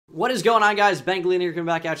What is going on, guys? Bengal here coming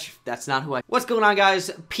back at you. That's not who I... What's going on,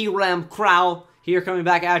 guys? P-Ram Crow here coming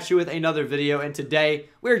back at you with another video. And today,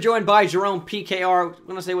 we're joined by Jerome PKR.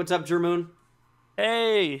 Want to say what's up, Jerome?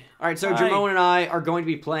 Hey. Alright, so Jerome and I are going to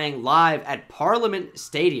be playing live at Parliament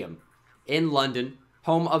Stadium in London,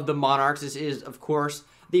 home of the Monarchs. This is, of course,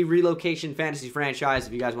 the Relocation fantasy franchise.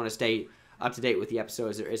 If you guys want to stay up to date with the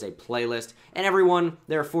episodes, there is a playlist. And everyone,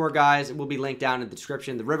 there are 4 guys. It will be linked down in the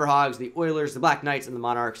description. The Riverhogs, the Oilers, the Black Knights, and the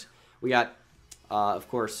Monarchs. We got, of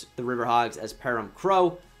course, the Riverhogs as Param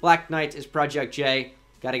Crow. Black Knights is Project J.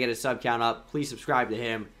 Got to get his sub count up. Please subscribe to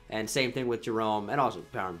him. And same thing with Jerome and also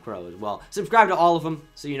Param Crow as well. Subscribe to all of them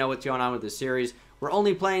so you know what's going on with this series. We're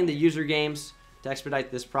only playing the user games to expedite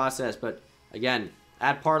this process. But, again,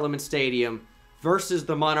 at Parliament Stadium versus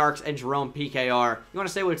the Monarchs and Jerome PKR. You want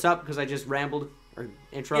to say what's up because I just rambled or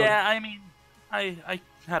intro? Yeah, I mean, I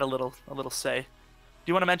had a little say. Do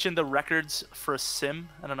you want to mention the records for a sim?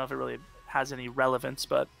 I don't know if it really has any relevance,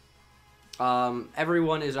 but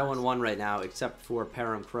everyone is 0-1 right now except for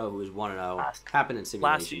Param Crow, who is 1-0. Happened in simulation.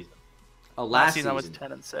 Last season. Oh, last season I was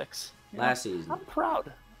 10-6. Last season. I'm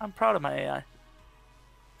proud. I'm proud of my AI.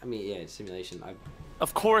 I mean, yeah, simulation.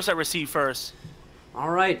 Of course, I received first. All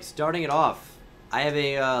right, starting it off. I have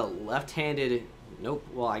a left-handed. Nope.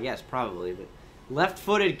 Well, I guess probably, but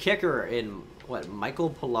left-footed kicker in what? Michael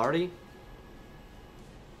Pilardi.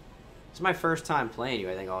 It's my first time playing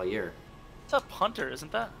you, I think, all year. It's a punter,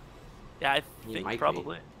 isn't that? Yeah, I think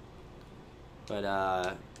probably. Be.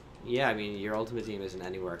 But, yeah, I mean, your Ultimate Team isn't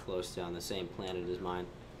anywhere close to on the same planet as mine.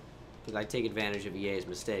 Because I take advantage of EA's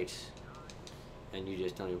mistakes. And you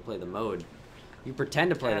just don't even play the mode. You pretend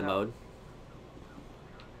to play the mode.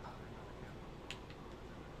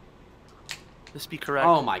 This be correct.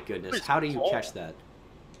 Oh, my goodness. How do you catch that?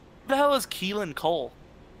 Who the hell is Keelan Cole?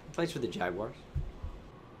 He plays for the Jaguars.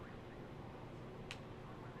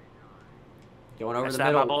 Going over the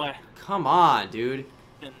middle. My boy. Come on, dude.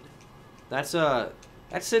 That's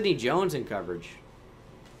Sidney Jones in coverage.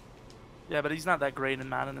 Yeah, but he's not that great in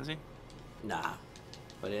Madden, is he? Nah.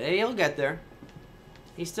 But he'll get there.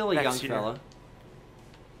 He's still a young fella.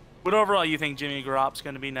 What overall you think Jimmy Garoppolo's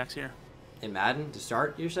going to be next year? In Madden, to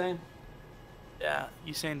start, you're saying? Yeah,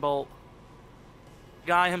 Usain Bolt.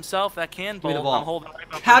 Guy himself that can bolt. Give me the ball. I'm holding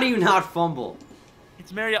right up. How do you not fumble?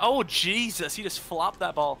 It's Mario. Oh, Jesus. He just flopped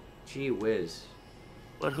that ball. Gee whiz.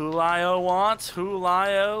 What Julio wants,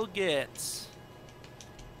 Julio gets.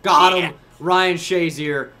 Got him. Ryan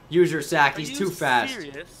Shazier, user sack. He's too fast.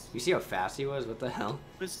 Serious? You see how fast he was? What the hell?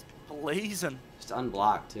 He was blazing. Just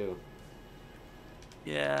unblocked, too.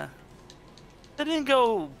 Yeah. That didn't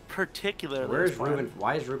go particularly. Where's Ruben?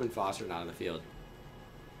 Why is Ruben Foster not on the field?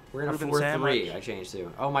 We're in a 4-3. I changed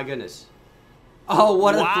to. Oh my goodness. Oh,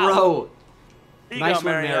 what a throw! Nice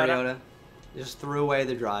one, Mariota. Just threw away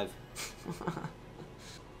the drive.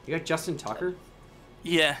 You got Justin Tucker?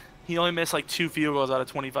 Yeah, he only missed like 2 field goals out of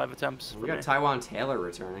 25 attempts. We got Tywon Taylor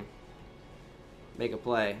returning. Make a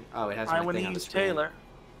play. Oh, it has my thing on the screen. Taylor.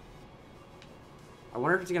 I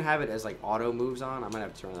wonder if it's gonna have it as like auto moves on. I might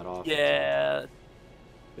have to turn that off. Yeah.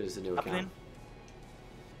 It is the new account.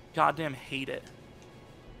 Goddamn hate it.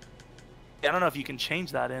 Yeah, I don't know if you can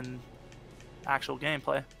change that in actual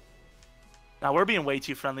gameplay. Now we're being way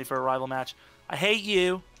too friendly for a rival match. I hate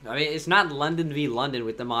you. I mean, it's not London v. London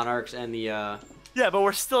with the Monarchs and the. Yeah, but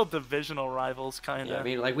we're still divisional rivals, kind of. Yeah, I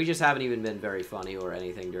mean, like we just haven't even been very funny or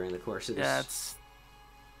anything during the course of this. Yeah, it's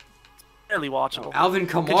barely watchable. Oh, Alvin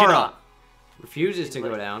Kamara refuses to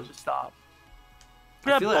go down. Just stop.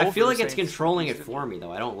 I feel like it's controlling it for me,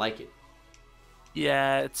 though. I don't like it.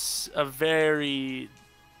 Yeah, it's a very...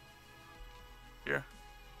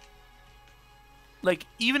 Like,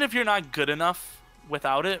 even if you're not good enough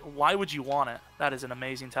without it, why would you want it? That is an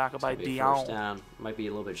amazing tackle by Dion. First down. Might be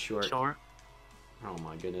a little bit short. Short. Oh,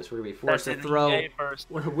 my goodness. We're going to be forced to throw.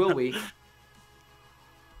 Where will we?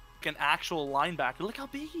 An actual linebacker. Look how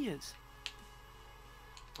big he is.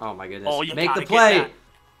 Oh, my goodness. Oh, you make the play.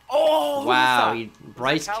 Oh, wow.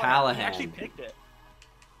 Bryce Callahan. He actually picked it.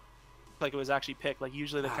 Like it was actually picked. Like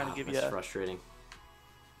usually they kind of give you. That's frustrating.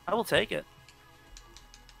 I will take it.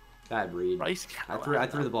 Bad read. Bryce Callahan. I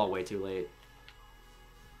threw the ball way too late.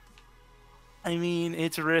 I mean,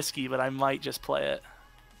 it's risky, but I might just play it.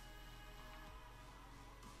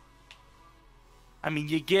 I mean,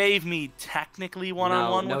 you gave me technically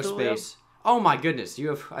one-on-one with Julio. space. Oh my goodness,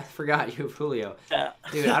 I forgot you have Julio. Yeah.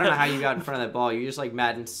 Dude, I don't know how you got in front of that ball. You just like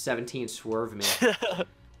Madden 17 swerve me.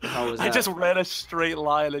 How was that? I just ran a straight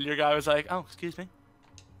line and your guy was like, oh, excuse me.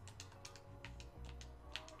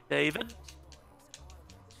 David?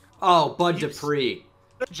 Oh, Bud Dupree.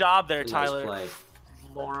 Good job there, Nice Tyler. play.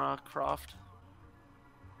 Laura Croft.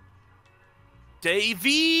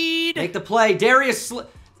 David! Make the play. Darius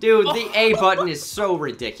Dude, the A button is so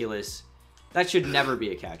ridiculous. That should never be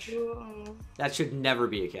a catch. That should never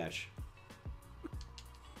be a catch.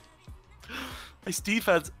 Nice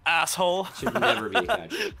defense, asshole. Should never be a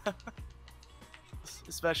catch.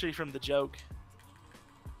 Especially from the joke.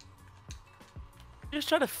 You just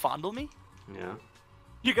try to fondle me? Yeah.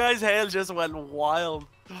 You guys' hands just went wild.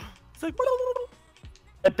 It's like...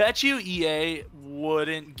 I bet you EA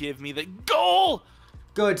wouldn't give me the goal!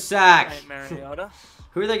 Good sack! Right, Mariota.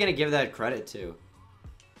 Who are they going to give that credit to?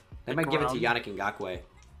 They might give it to ground. Yannick Ngakoue.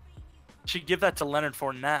 Should give that to Leonard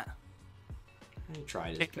Fournette. He tried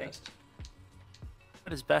his Kick me. best.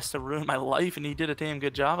 Did his best to ruin my life, and he did a damn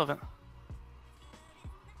good job of it.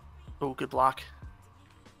 Oh, good block.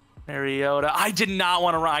 Mariota. I did not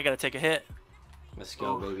want to run. I got to take a hit. Let's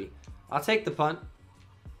go, baby. I'll take the punt.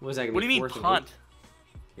 What is that gonna be? What do you mean punt?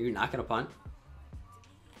 Are you not going to punt?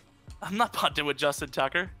 I'm not punting with Justin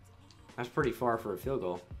Tucker. That's pretty far for a field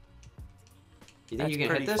goal. You think That's you can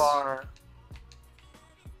pretty hit this? Far.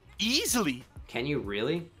 Easily. Can you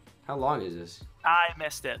really? How long is this? I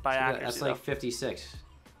missed it by accuracy. That's like 56.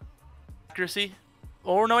 Accuracy?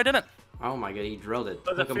 Oh, no, I didn't. Oh my god, he drilled it. It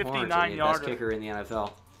was a Hook 'em horns, 59 the yarder. best kicker in the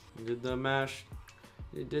NFL. He did the mash.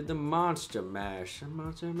 He did the monster mash. The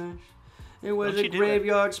monster mash. It was a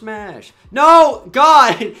graveyard smash. No!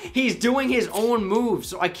 God! He's doing his own move,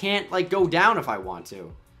 so I can't, like, go down if I want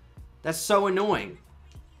to. That's so annoying.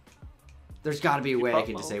 There's got to be a way I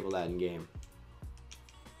can disable that in game.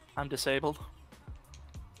 I'm disabled.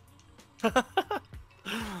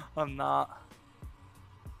 I'm not.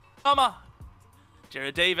 Mama!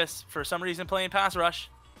 Jared Davis, for some reason, playing pass rush.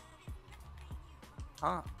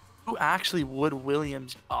 Huh. Who actually would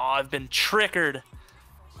Williams? Oh, I've been trickered.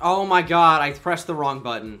 Oh my god, I pressed the wrong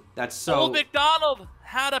button. That's so... Old McDonald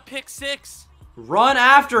had a pick six. Run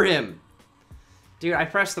after him! Dude, I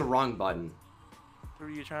pressed the wrong button. Who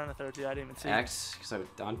were you trying to throw to? I didn't even see. X, because I was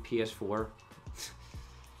on PS4.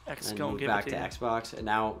 X And gonna moved give back it to to you. Xbox, and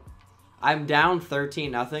now I'm down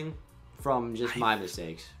 13-0 from just my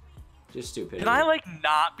mistakes. Just stupidity. Can I, like,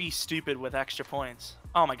 not be stupid with extra points?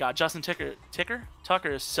 Oh my god, Justin Tucker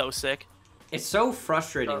is so sick. It's so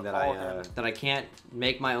frustrating that all him. that I can't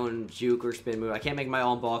make my own juke or spin move. I can't make my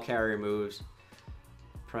own ball carrier moves.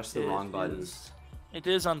 Press the wrong buttons. It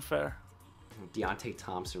is unfair. Deontay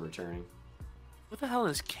Thompson returning. What the hell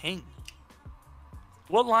is King?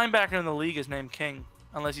 What linebacker in the league is named King?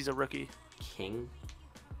 Unless he's a rookie. King?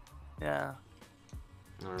 Yeah.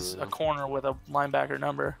 I don't It's know. a corner with a linebacker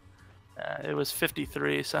number. It was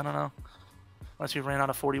 53, so I don't know. Unless we ran out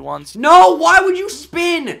of 41s. No, why would you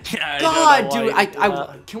spin? Yeah, God, dude,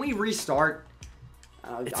 I can we restart?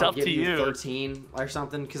 It's I'll up give to you. 13 or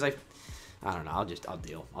something, because I don't know.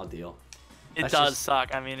 I'll deal. It That's does just-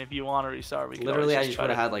 suck. I mean, if you want to restart, we can. Literally, I always just try would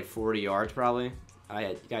have to- had like 40 yards probably.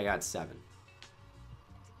 I got 7.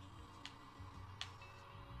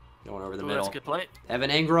 Going over the Ooh, middle. that's a good play.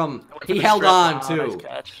 Evan Ingram. Went for He the held strip. on Nice too.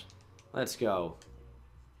 catch. Let's go.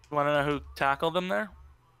 You want to know who tackled them there?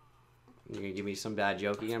 You're gonna give me some bad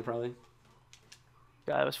joke again, probably.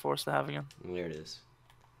 Guy was forced to have again. There it is.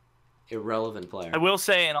 Irrelevant player. I will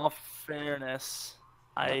say, in all fairness,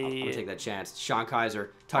 I'm gonna take that chance. Sean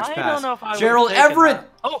Kaiser, touch I pass. don't know if I Gerald would've taken Everett. that.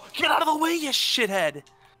 Oh, get out of the way, you shithead!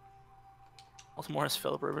 Baltimore is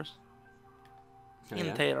Philip Rivers. Oh, yeah?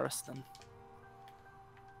 Interesting.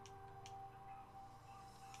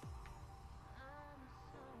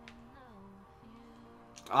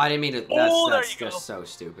 Oh, I didn't mean to. Oh, there That's you just go. so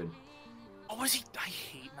stupid. Oh, was he? I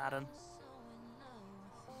hate Madden.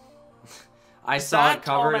 I saw that it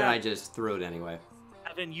covered and tall, I just threw it anyway.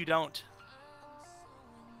 Evan, you don't.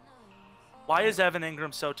 Why is Evan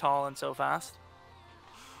Ingram so tall and so fast?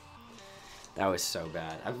 That was so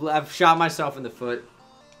bad. I've shot myself in the foot.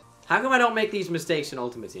 How come I don't make these mistakes in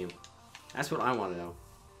Ultimate Team? That's what I want to know.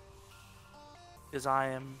 Because I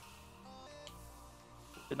am.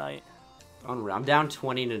 Good night. Unreal. I'm down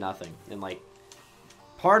 20-0, and like,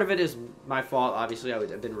 part of it is my fault. Obviously,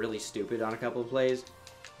 I've been really stupid on a couple of plays.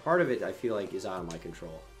 Part of it, I feel like, is out of my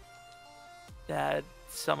control. Yeah,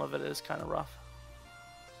 some of it is kind of rough.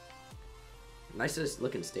 Nicest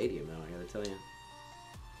looking stadium, though. I gotta tell you.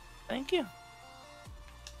 Thank you.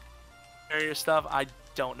 Barrier stuff. I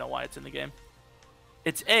don't know why it's in the game.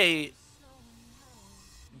 It's A.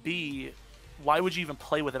 B. Why would you even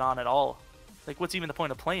play with it on at all? Like, what's even the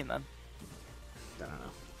point of playing then? I don't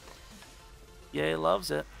know. Yeah, loves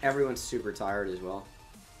it. Everyone's super tired as well.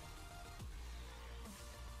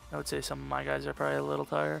 I would say some of my guys are probably a little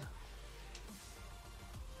tired.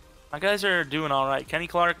 My guys are doing all right. Kenny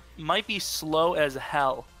Clark might be slow as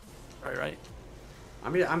hell. Right. I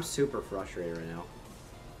mean, I'm super frustrated right now.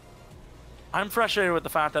 I'm frustrated with the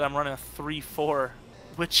fact that I'm running a 3-4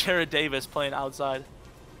 with Jared Davis playing outside.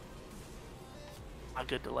 A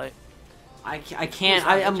good delay. I can't.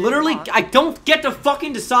 I'm literally. I don't get to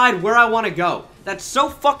fucking decide where I want to go. That's so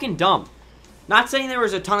fucking dumb. Not saying there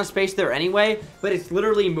was a ton of space there anyway, but it's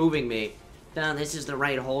literally moving me. Down, this is the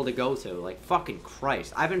right hole to go to. Like, fucking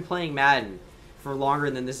Christ. I've been playing Madden for longer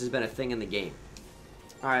than this has been a thing in the game.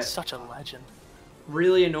 Alright. Such a legend.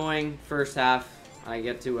 Really annoying first half. I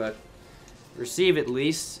get to receive at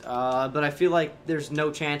least. But I feel like there's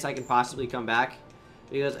no chance I can possibly come back.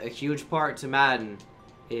 Because a huge part to Madden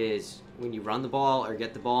is when you run the ball or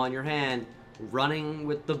get the ball in your hand, running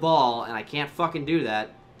with the ball, and I can't fucking do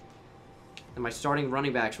that. And my starting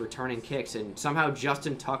running backs returning kicks, and somehow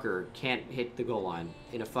Justin Tucker can't hit the goal line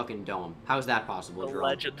in a fucking dome. How is that possible, Jerome?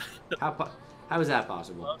 Legend. How is that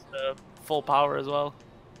possible? Full power as well.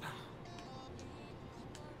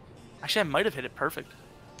 Actually, I might have hit it perfect.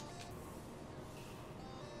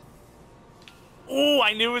 Oh,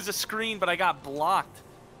 I knew it was a screen, but I got blocked.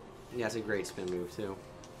 Yeah, it's a great spin move, too.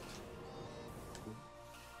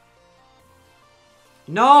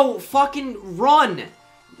 No! Fucking run!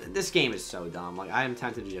 This game is so dumb. Like, I am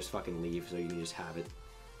tempted to just fucking leave so you can just have it.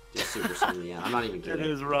 Just super soon. Yeah, I'm not even kidding. It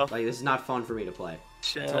is rough. Like, this is not fun for me to play.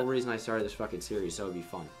 Shit. That's the whole reason I started this fucking series, so it would be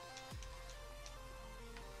fun.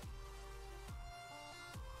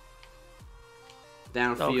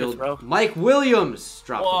 Downfield. Oh, Mike Williams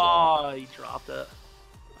dropped the ball. Oh, he dropped it.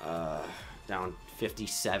 Down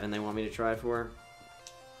 57 they want me to try for.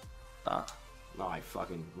 Oh, I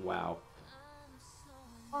fucking... Wow.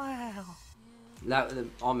 Wow.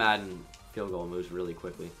 All Madden field goal moves really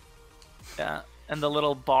quickly. Yeah, and the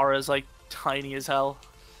little bar is like tiny as hell.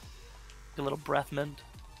 A little breath mint.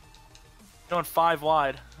 Going 5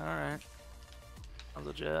 wide. Alright. That's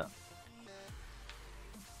legit.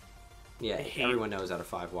 Yeah, everyone knows how to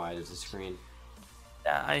 5 wide is a screen.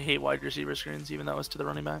 Yeah, I hate wide receiver screens, even though it's to the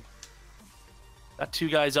running back. Got 2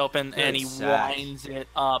 guys open, and he winds it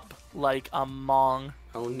up like a mong.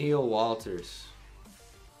 O'Neal Walters.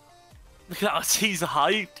 Look at that, he's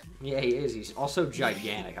hyped. Yeah, he is. He's also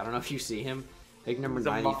gigantic. I don't know if you see him. Big number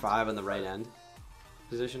 95 on the right end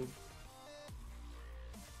position.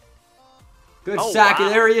 Good sack,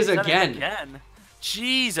 and there he is again.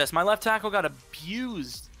 Jesus, my left tackle got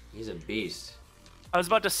abused. He's a beast. I was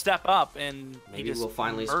about to step up, and maybe we'll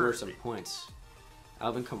finally score some points.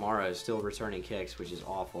 Alvin Kamara is still returning kicks, which is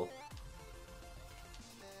awful.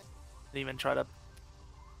 Didn't even try to...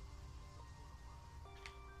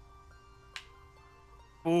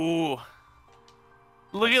 Ooh.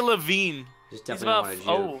 Look at Levine. Just definitely want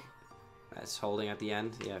to juke. That's holding at the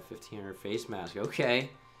end. Yeah, 1500 face mask. Okay.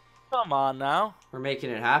 Come on now. We're making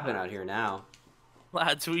it happen out here now.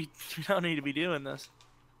 Lads, we don't need to be doing this.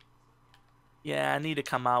 Yeah, I need to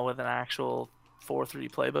come out with an actual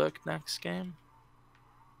 4-3 playbook next game.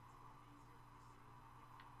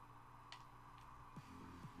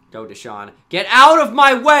 Go, Deshaun. Get out of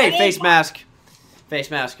my way! Face mask.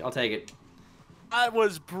 Face mask. I'll take it. That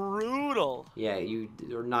was brutal. Yeah, you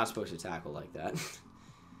are not supposed to tackle like that.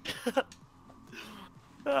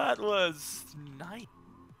 That was nice.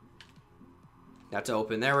 That's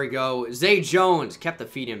open. There we go. Zay Jones kept the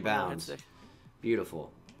feet in bounds.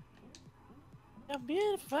 Beautiful. Yeah,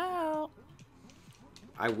 beautiful.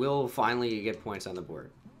 I will finally get points on the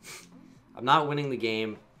board. I'm not winning the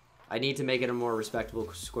game. I need to make it a more respectable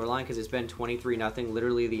scoreline because it's been 23-0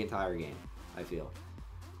 literally the entire game, I feel.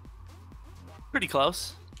 Pretty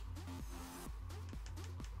close.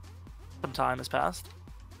 Some time has passed.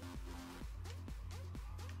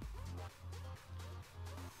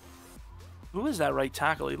 Who is that right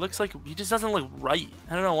tackle? He looks like he just doesn't look right.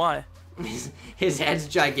 I don't know why. His head's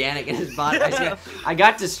gigantic and his body. I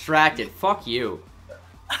got distracted. Fuck you.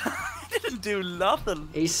 He didn't do nothing.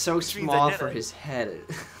 He's so small for his head.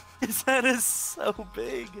 His head is so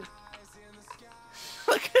big.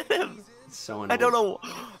 Look at him. It's so annoying. I don't know.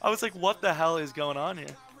 I was like, what the hell is going on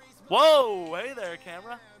here? Whoa! Hey there,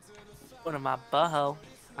 camera. What am I, butthole?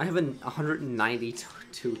 I have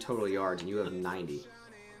 192 total yards and you have 90.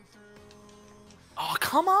 Oh,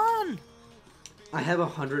 come on! I have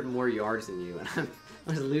 100 more yards than you, and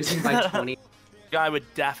I was losing by 20. Guy would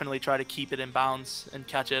definitely try to keep it in bounds and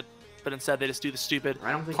catch it, but instead they just do the stupid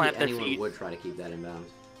I don't think plant their anyone feet. would try to keep that in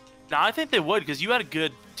bounds. No, I think they would, because you had a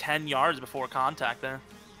good 10 yards before contact there.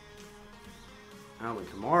 Oh, and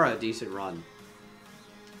Kamara, a decent run.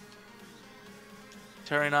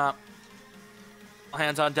 Turning up.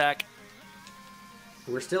 Hands on deck.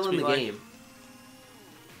 We're still in the game.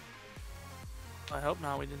 I hope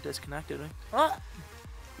not. We didn't disconnect, did we? Ah!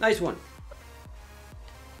 Nice one.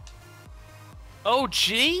 Oh,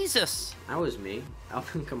 Jesus! That was me.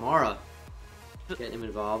 Alvin Kamara. Getting him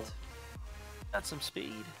involved. That's some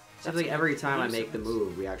speed. Seems like every time I make the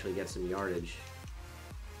move, we actually get some yardage.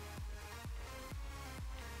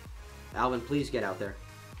 Alvin, please get out there.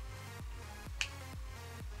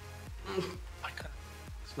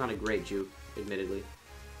 It's not a great juke, admittedly.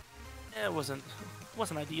 Yeah, it wasn't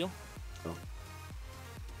ideal. Oh.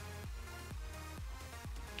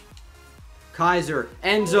 Kaiser,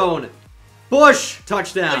 end zone. Bush,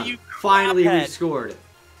 touchdown. Oh, you Finally, we craphead. scored.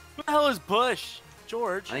 Who the hell is Bush?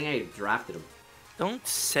 George. I think I drafted him. Don't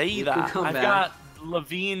say You that. can come I've back. got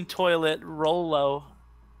Levine, Toilet, Rolo.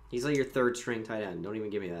 He's like your third string tight end. Don't even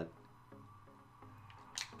give me that.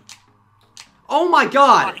 Oh my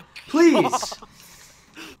God! My Please.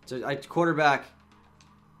 So I quarterback.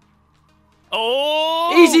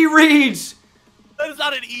 Oh! Easy reads. That is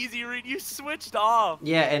not an easy read. You switched off.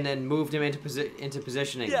 Yeah, and then moved him into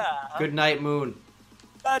positioning. Yeah. Good night, Moon.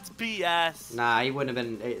 That's BS. Nah, he wouldn't have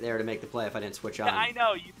been there to make the play if I didn't switch on. Yeah, I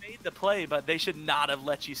know. You made the play, but they should not have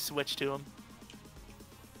let you switch to him.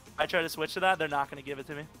 If I try to switch to that, they're not going to give it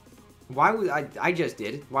to me. Why would I just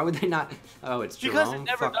did? Why would they not? Oh, it's Because Jerome. it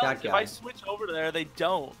never Fuck does. that If guy. I switch over to there, they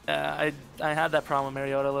don't. I had that problem with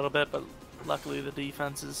Mariota a little bit, but luckily the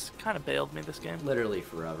defense has kind of bailed me this game. Literally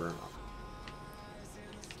forever.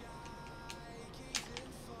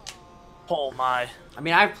 Oh my. I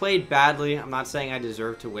mean, I've played badly. I'm not saying I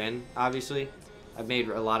deserve to win, obviously. I've made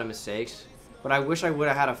a lot of mistakes. But I wish I would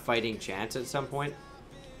have had a fighting chance at some point.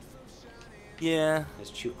 Yeah.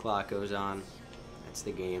 As Chew Clock goes on. That's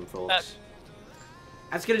the game, folks.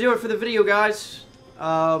 That's going to do it for the video, guys.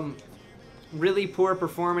 Really poor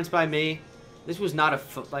performance by me. This was not a...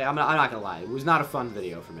 I'm not going to lie. It was not a fun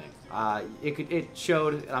video for me. It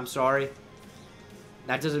showed, and I'm sorry.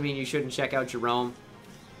 That doesn't mean you shouldn't check out Jerome.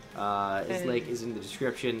 His link is in the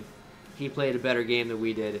description. He played a better game than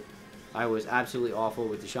we did. I was absolutely awful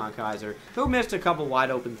with Deshaun Kaiser, who missed a couple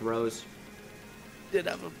wide open throws. Did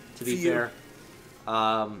have a to be fair.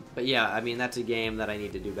 But yeah, I mean, that's a game that I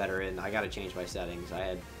need to do better in. I got to change my settings. I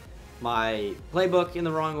had my playbook in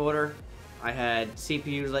the wrong order. I had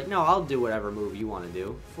CPUs like, no, I'll do whatever move you want to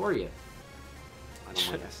do for you. I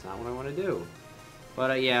don't like that's not what I want to do.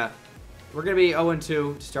 But yeah, we're going to be 0-2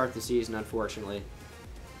 to start the season, unfortunately.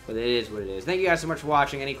 But it is what it is. Thank you guys so much for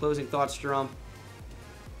watching. Any closing thoughts, Jerome?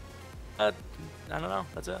 I don't know.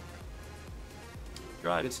 That's it.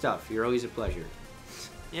 Right. Good stuff. You're always a pleasure.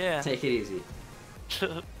 Yeah. Take it easy.